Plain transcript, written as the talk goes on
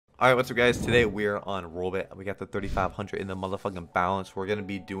Alright, what's up guys? Today we're on Rollbit. We got the 3,500 in the motherfucking balance. We're gonna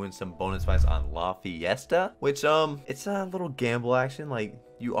be doing some bonus buys on La Fiesta, which it's a little gamble action. Like,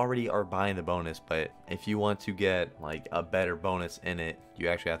 you already are buying the bonus, but if you want to get like a better bonus in it, you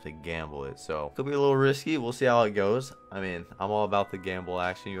actually have to gamble it. So could be a little risky. We'll see how it goes. I mean, I'm all about the gamble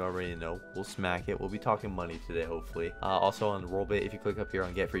action. You already know. We'll smack it. We'll be talking money today, hopefully. Also on Rollbit, if you click up here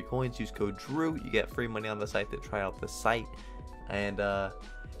on Get Free Coins, use code Drew. You get free money on the site to try out the site. And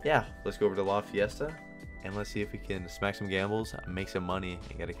yeah, let's go over to La Fiesta and let's see if we can smack some gambles, make some money,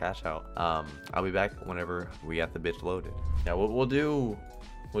 and get a cash out. I'll be back whenever we got the bitch loaded. Yeah, we'll do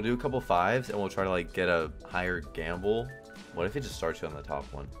a couple fives and we'll try to like get a higher gamble. What if it just starts you on the top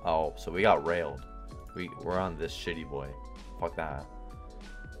one? Oh, so we got railed. We're on this shitty boy. Fuck that.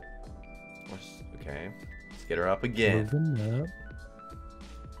 Okay, let's get her up again.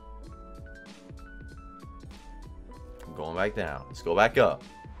 Going back down. Let's go back up.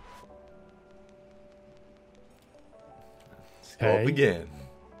 Let's go up again.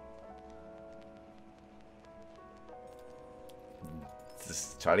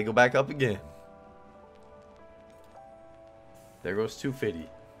 Just try to go back up again. There goes 250.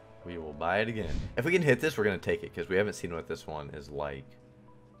 We will buy it again. If we can hit this, we're going to take it because we haven't seen what this one is like.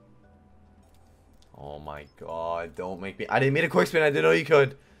 Oh my god. Don't make me. I didn't mean a quick spin. I didn't know you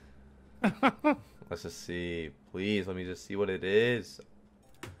could. Let's just see. Please, let me just see what it is.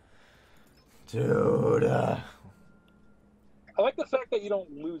 Dude. I like the fact that you don't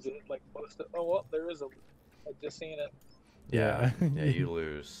lose it. Like most of, oh, well, there is a. I just seen it. Yeah. Yeah, you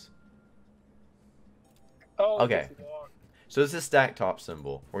lose. Oh, okay. So this is stack top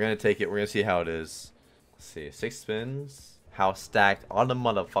symbol. We're going to take it. We're going to see how it is. Let's see. 6 spins. How stacked on the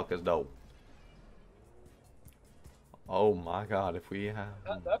motherfuckers, though. Oh my god, if we have...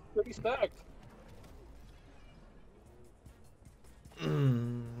 That's pretty stacked.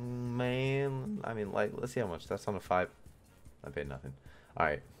 Man, I mean, like, let's see how much. That's on a 5. I paid nothing.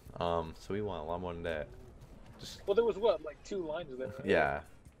 Alright, so we want a lot more than that. Just... Well, there was what, like 2 lines there, right? Yeah.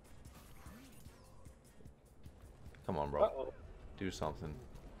 Come on, bro. Uh-oh. Do something.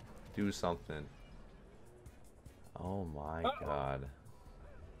 Do something. Oh my god.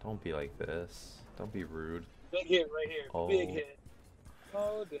 Don't be like this. Don't be rude. Big hit right here. Oh. Big hit.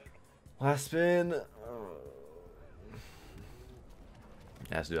 Oh, dick. Last spin.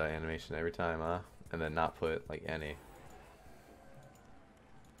 Has to do that animation every time, huh? And then not put like any.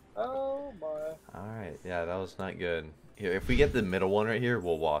 Oh my. Alright, yeah, that was not good. Here, if we get the middle one right here,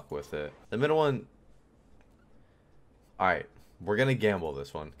 we'll walk with it. The middle one. Alright, we're gonna gamble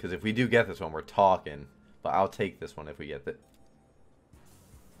this one. Because if we do get this one, we're talking. But I'll take this one if we get it.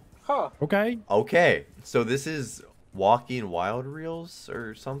 Huh. Okay. Okay, so this is Walking Wild Reels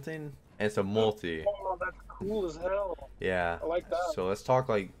or something. And it's a multi. Oh, that's cool as hell. Yeah. I like that. So let's talk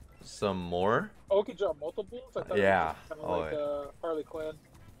like some more. Oh, it could drop multiples? I thought Yeah. it was kind of like Harley Quinn.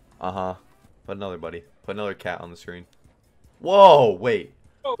 Uh-huh. Put another buddy. Put another cat on the screen. Whoa, wait.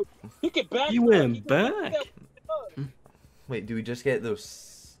 Oh, he get back. He went back. Wait, do we just get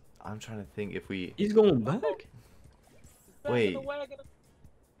those? I'm trying to think if we... He's going back? Wait.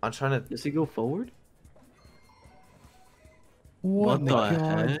 I'm trying to... Does he go forward? What What the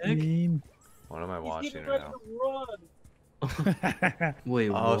heck? What am I watching right now? Wait,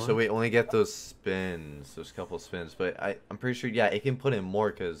 oh, what? so we only get those spins, those couple spins. But I'm pretty sure, yeah, it can put in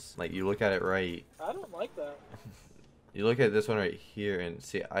more because, like, you look at it right. I don't like that. You look at this one right here and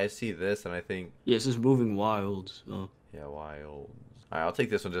see, I see this and I think... Yeah, it's just moving wild. So. Yeah, wild. Alright, I'll take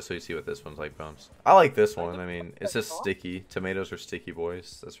this one just so you see what this one's like, bumps. I like this one. I mean, it's just sticky. Tomatoes are sticky,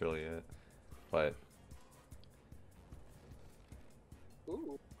 boys. That's really it. But...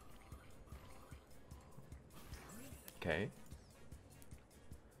 Ooh. Okay.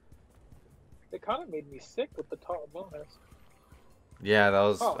 It kind of made me sick with the top bonus. Yeah, that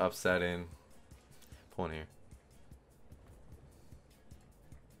was upsetting. Pull in here.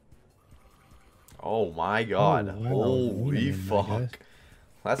 Oh my god. Oh, wow. Holy fuck.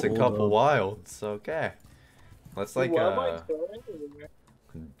 That's a Hold couple up. wilds. Okay. Let's like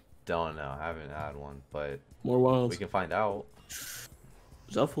don't know. I haven't had one, but More wilds. we can find out. Is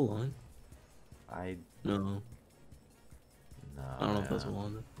that full line? No. No. I don't know if that's a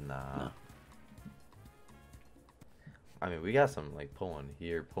one. Nah. No. I mean, we got some like pull one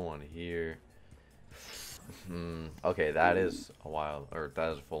here, pull one here. Okay, that is a wild, or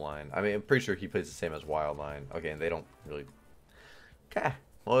that is a full line. I mean, I'm pretty sure he plays the same as wild line. Okay, and they don't really. Okay,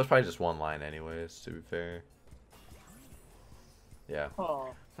 well, it's probably just one line, anyways. To be fair. Yeah.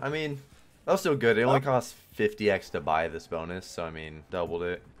 Oh. I mean, That was still good. It only Huh? cost 50x to buy this bonus, so I mean, doubled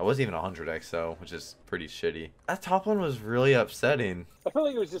it. I wasn't even 100x though, which is pretty shitty. That top one was really upsetting. I feel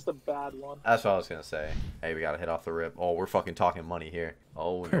like it was just a bad one. That's what I was gonna say. Hey, we gotta hit off the rip. Oh, we're fucking talking money here.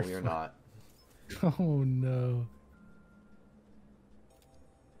 Oh, no, we're not. Oh no.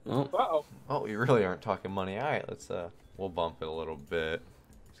 Oh, Uh-oh. Oh, we really aren't talking money. All right, let's we'll bump it a little bit.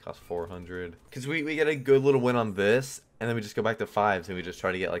 It's cost 400. Cause we get a good little win on this, and then we just go back to fives and we just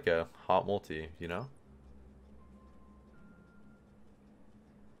try to get like a hot multi, you know?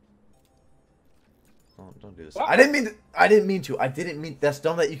 Oh, don't do this. I didn't mean to. I didn't mean. That's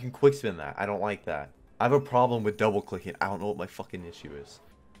dumb that you can quick spin that. I don't like that. I have a problem with double clicking. I don't know what my fucking issue is.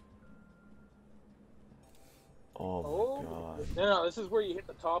 Oh my god. No, this is where you hit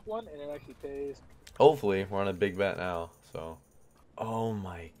the top one and it actually pays. Hopefully, we're on a big bet now, so. Oh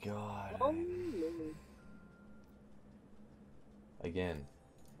my god. Oh, Lord. Again,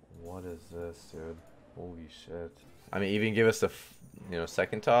 what is this, dude? Holy shit. I mean, even give us a,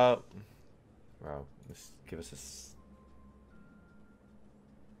 second top. Wow, just give us a.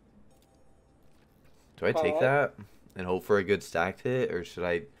 Do I take that and hope for a good stacked hit, or should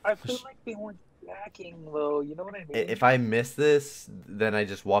I? I feel like they weren't stacking though. You know what I mean? If I miss this, then I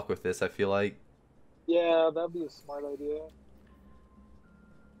just walk with this. I feel like. Yeah, that'd be a smart idea.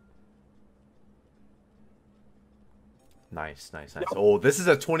 Nice. Oh, this is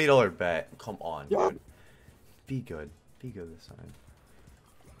a $20 bet. Come on, dude. Be good. Be good this time.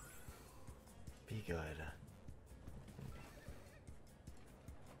 Be good.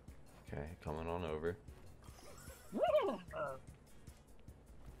 Okay, coming on over.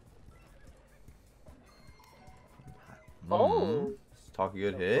 Oh. Let's talk a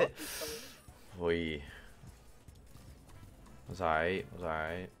good hit. Boy. Was alright.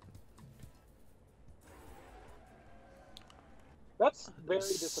 That's very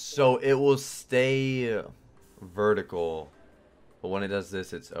disappointing. So it will stay vertical, but when it does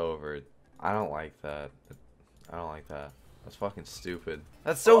this, it's over. I don't like that. That's fucking stupid.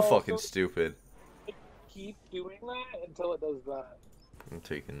 That's so fucking stupid. Keep doing that until it does that. I'm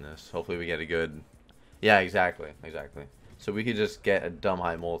taking this. Hopefully we get a good. Yeah, exactly. So we could just get a dumb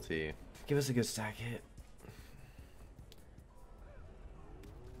high multi. Give us a good stack hit.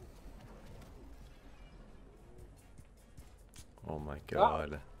 Oh my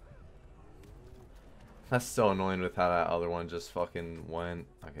god. That's so annoying with how that other one just fucking went.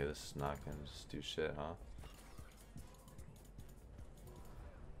 Okay, this is not gonna just do shit, huh?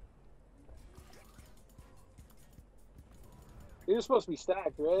 You're supposed to be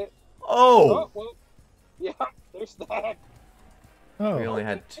stacked, right? Oh! Well, yeah, they're stacked. Oh. We only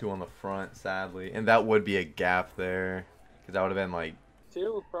had 2 on the front, sadly. And that would be a gap there. Because that would have been like...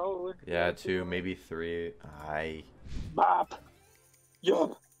 2, probably. Yeah, 2, maybe 3. Bop.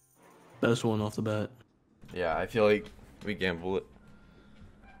 Yup. best one off the bat. Yeah, I feel like we gamble it.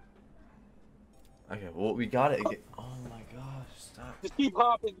 Okay, well, we got it again. Oh my gosh, stop. Just keep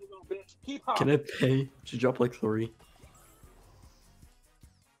hopping, you little bitch. Keep hopping. Can I pay? She dropped like 3.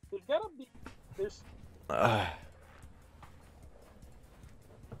 There's gotta be... There's...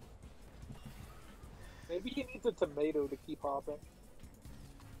 Maybe he needs a tomato to keep hopping.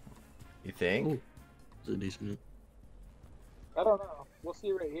 You think? Ooh, it's a decent hit. I don't know. We'll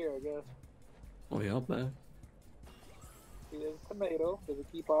see right here, I guess. Oh yeah, I'll bet. He has a tomato. Does it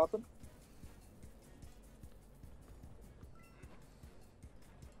keep hopping?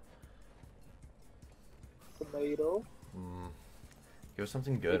 Tomato. Give us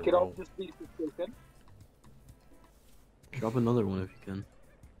something good, It could bro. all just be chicken. Drop another one if you can.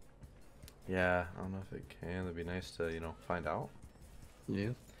 Yeah, I don't know if it can. It'd be nice to, find out. Yeah,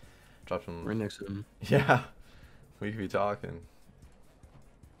 Drop some. right next to him. Yeah, we could be talking.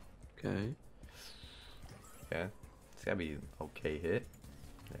 Okay. Yeah, it's gotta be okay hit.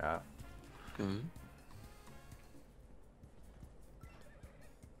 Yeah. Okay.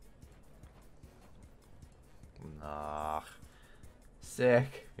 Nah.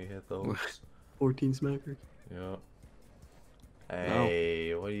 Sick. We hit those. 14 smackers. Yeah.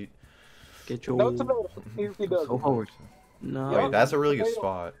 Hey, what do you? Get your. No tomato. See if he does. Go forward. No. Wait, that's a really good Tomato.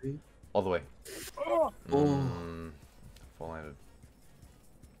 spot. All the way. Oh, Oh. Full landed.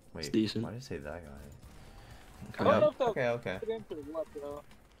 Wait, It's decent. why did I say that guy? I don't know if that Okay. fit into the what, though.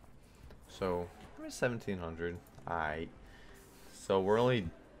 So we're at 1700. Alright. So we're only.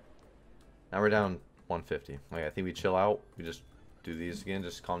 Now we're down 150. Like, I think we chill out. We just do these again.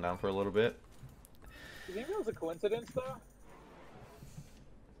 Just calm down for a little bit. Do you think that was a coincidence, though?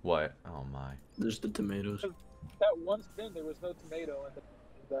 What? Oh my. There's the tomatoes. That one spin, there was no tomato in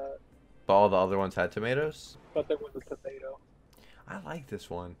that, But all the other ones had tomatoes? but there was a tomato. I like this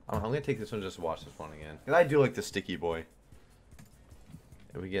one. I'm gonna take this one just to watch this one again. Cause I do like the sticky boy.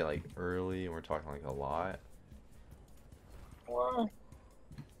 If we get like early and we're talking like a lot. Well,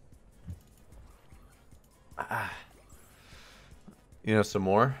 Ah. You know some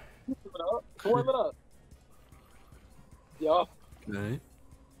more? warm it up. Yeah. Okay.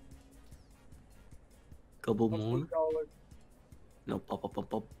 Couple more. $$8. No, pop, pop, pop,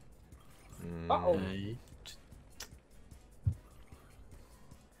 pop. Uh-oh. Okay.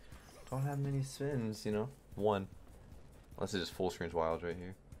 Don't have many spins, you know. One. Unless it's just full screens wilds right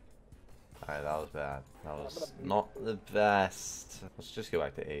here. Alright, that was bad. That was not the best. Let's just go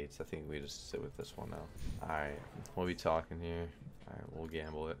back to 8s. I think we just sit with this one now. Alright, what are we talking here? Alright, we'll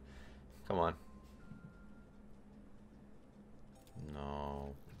gamble it. Come on.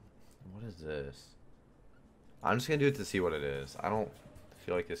 No. What is this? I'm just gonna do it to see what it is. I don't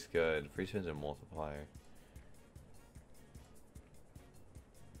feel like it's good. Free spins and multiplier.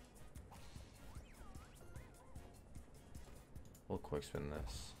 We'll quick spin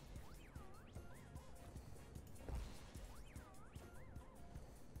this.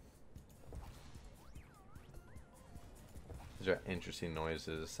 These are interesting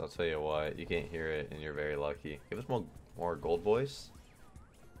noises. I'll tell you what, you can't hear it and you're very lucky. Give us more gold voice.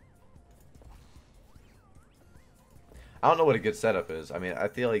 I don't know what a good setup is. I mean, I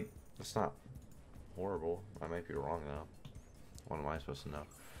feel like it's not horrible. I might be wrong though. What am I supposed to know?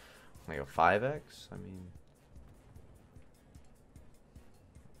 Like a 5x? I mean...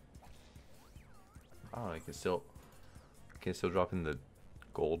 Oh, I can still drop in the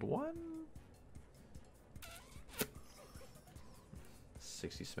gold one?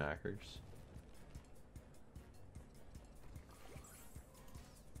 60 smackers.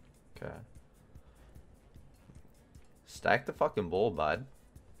 Okay. Stack the fucking bowl, bud.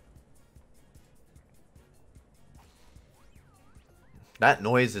 That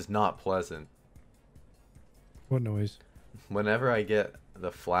noise is not pleasant. What noise? Whenever I get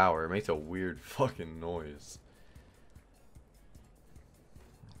the flower, it makes a weird fucking noise.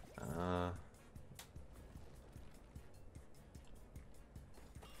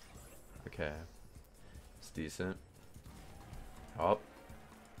 Okay. It's decent. Oh.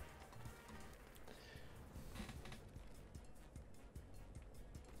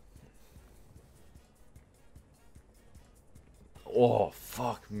 Oh,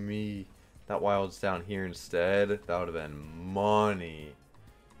 fuck me. That wild's down here instead. That would have been money.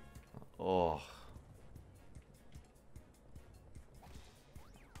 Oh.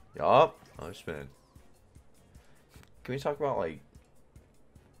 Yup. Another spin. Can we talk about, like...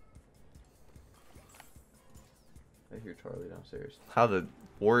 I hear Charlie downstairs. How the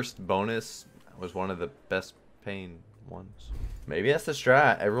worst bonus was one of the best paying ones. Maybe that's the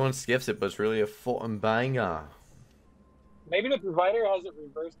strat. Everyone skips it, but it's really a full banger. Maybe the provider has it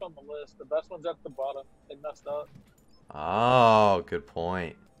reversed on the list. The best one's at the bottom. They messed up. Oh, good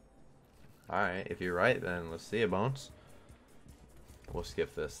point. Alright, if you're right, then let's see it, Bones. We'll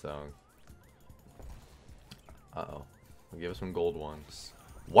skip this, though. Uh-oh. We'll give us some gold ones.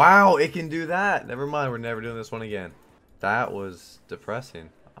 Wow, it can do that! Never mind, we're never doing this one again. That was depressing.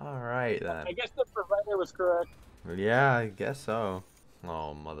 Alright, then. I guess the provider was correct. Yeah, I guess so.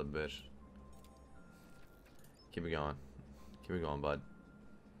 Oh, mother bitch. Keep it going. Keep it going, bud.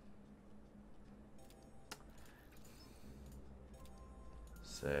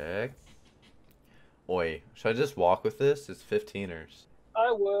 Sick. Oi, should I just walk with this? It's 15ers.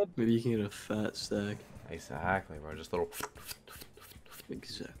 I would. Maybe you can get a fat stack. Exactly, bro. Just little...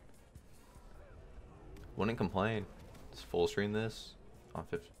 Exactly. Wouldn't complain. Just full screen this on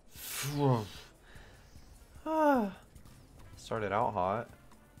 50. Started out hot.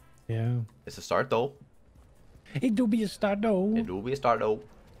 Yeah. It's a start though. It do be a start though. It will be a start though.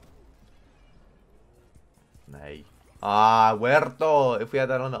 Nay. Ah, Huerto! If we had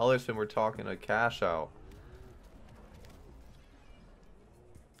that on the other spin, we're talking a cash out.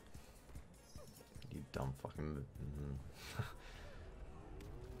 You dumb fucking...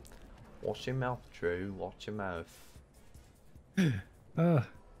 Watch your mouth, Drew. Watch your mouth.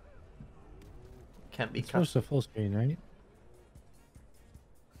 Can't be It's cut. supposed to full screen, right?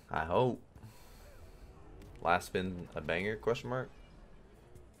 I hope. Last spin a banger? Question mark.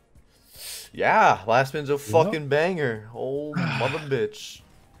 Yeah, last spin's a fucking banger. Oh mother bitch.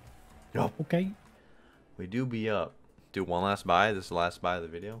 Yup. Okay. We do be up. Do one last buy. This is the last buy of the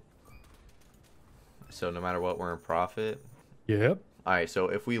video. So no matter what, we're in profit. Yep. Alright, so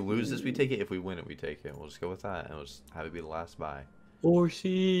if we lose this, we take it. If we win it, we take it. We'll just go with that, and we'll just have it be the last buy.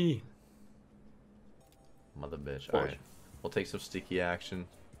 Horsey. Mother bitch. Alright. We'll take some sticky action.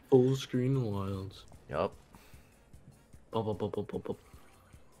 Full screen wilds. Yup. Pop, pop, pop, pop, pop, pop.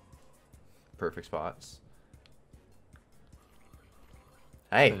 Perfect spots.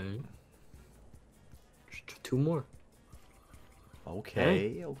 Hey. Okay. Two more.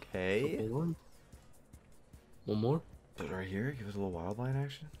 Okay. Okay. Couple more. One more. Put it right here. Give us a little wild line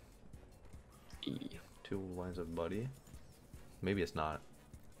action. Yeah. 2 lines of buddy. Maybe it's not.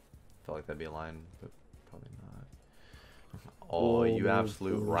 Felt like that'd be a line, but probably not. Oh, you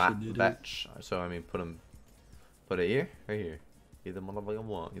absolute of course rat it did it. bitch. So I mean, put it here, right here. Either motherfucking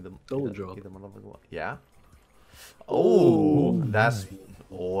one. Double drop. Either motherfucking one. Yeah. Oh, Oh, that's nice.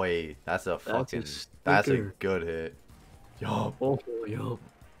 oi. That's a fucking. That's That's a sticker. good hit. Yup. Oh, yo.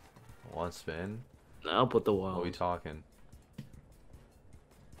 One spin. Now put the What are we wild. talking?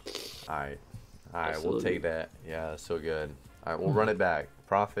 Alright. Alright, That's we'll so take good. that. Yeah, that's so good. Alright, we'll run it back.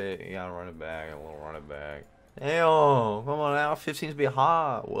 Profit, you gotta run it back. We'll run it back. Damn, come on now. 15's be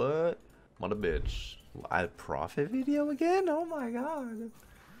hot. What? What a bitch. I profit video again? Oh my god.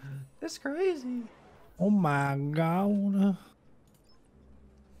 That's crazy. Oh my god.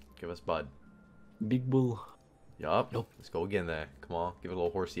 Give us Bud. Big bull. Yup. Yup. Let's go again there. Come on. Give it a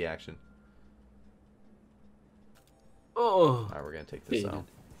little horsey action. Oh. Alright, we're gonna take this Yeah. out.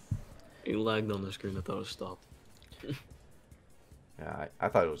 It lagged on the screen. I thought it stopped. Yeah, I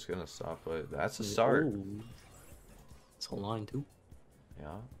thought it was gonna stop, but that's a start. Ooh. It's a line too. Yeah.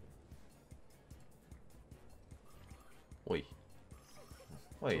 Wait.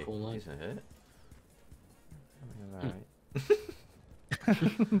 Wait, full line. decent hit. Alright.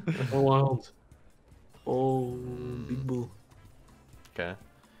 Oh, wild. Oh, big bull. Okay.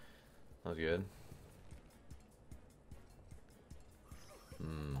 That was good.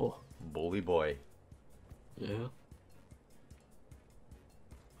 Oh, Bully boy. yeah.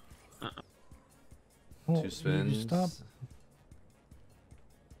 Oh, 2 you spins. Stop.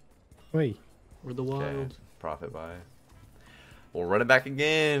 Wait. We're the Okay. wild. Profit buy. We'll run it back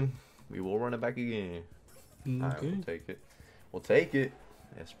again. We will run it back again. Alright, Okay. we'll take it. We'll take it.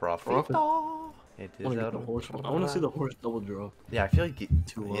 It's profit. Profit. It I is want to out get the of horse one. I want to see the horse double drop. Yeah, I feel like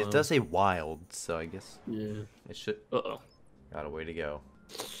Too it wild. does say wild, so I guess Yeah. it should. Uh-oh. Got a way to go.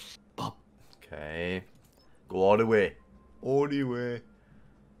 Pop. Okay. Go all the way. All the way.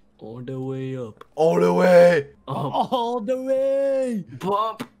 All the way up. All the way. Up. All the way.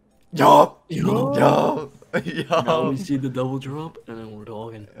 Pop. Yup. Yo. Yup. Now we Yup. see the double drop, and then we're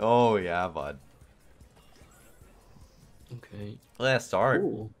talking. Oh yeah, bud. Okay. Let's start.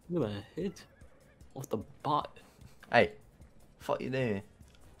 Ooh, look at that hit. Off the bot. Hey, fuck you there.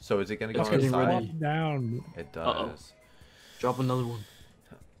 So is it gonna go It's on the getting side? ready. Drop down. It Uh-oh. does. Drop another one.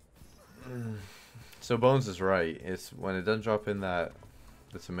 So Bones is right. It's when it doesn't drop in the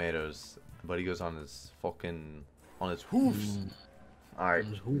tomatoes, but he goes on his fucking his hoofs. All right.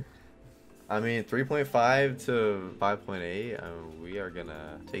 Ooh. I mean, 3.5 to 5.8. We are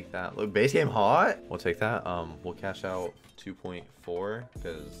gonna take that. Look, base game hot. We'll take that. We'll cash out 2.4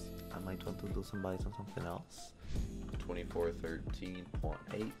 because I might want to do some buys on something else.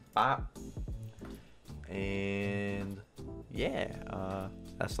 2413.8 bop. And yeah,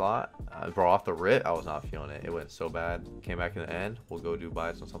 that's a lot. Bro, off the rip, I was not feeling it. It went so bad. Came back in the end. We'll go do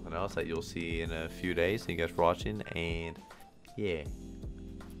buys on something else that you'll see in a few days. Thank you guys for watching, and yeah,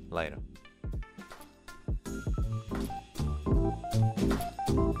 later.